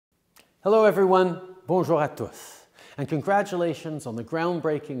Hello everyone, bonjour à tous, and congratulations on the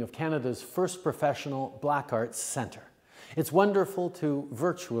groundbreaking of Canada's first professional Black Arts Centre. It's wonderful to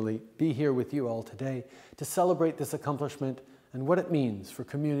virtually be here with you all today to celebrate this accomplishment and what it means for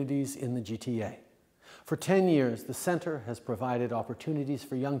communities in the GTA. For 10 years, the Centre has provided opportunities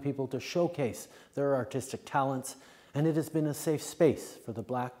for young people to showcase their artistic talents, and it has been a safe space for the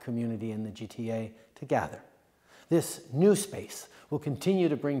Black community in the GTA to gather. This new space will continue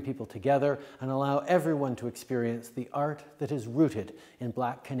to bring people together and allow everyone to experience the art that is rooted in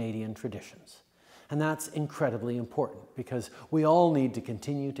Black Canadian traditions. And that's incredibly important because we all need to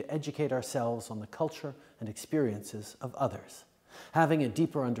continue to educate ourselves on the culture and experiences of others. Having a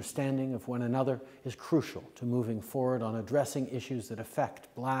deeper understanding of one another is crucial to moving forward on addressing issues that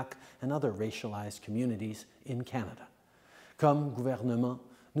affect Black and other racialized communities in Canada. Comme gouvernement,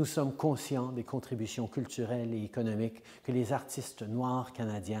 nous sommes conscients des contributions culturelles et économiques que les artistes noirs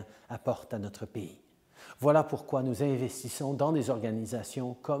canadiens apportent à notre pays. Voilà pourquoi nous investissons dans des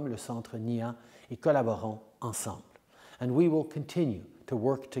organisations comme le Centre Nia et collaborons ensemble. And we will continue to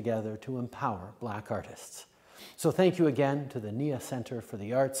work together to empower Black artists. So thank you again to the Nia Center for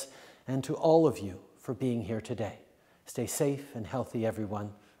the Arts and to all of you for being here today. Stay safe and healthy,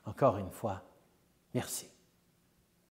 everyone. Encore une fois, merci.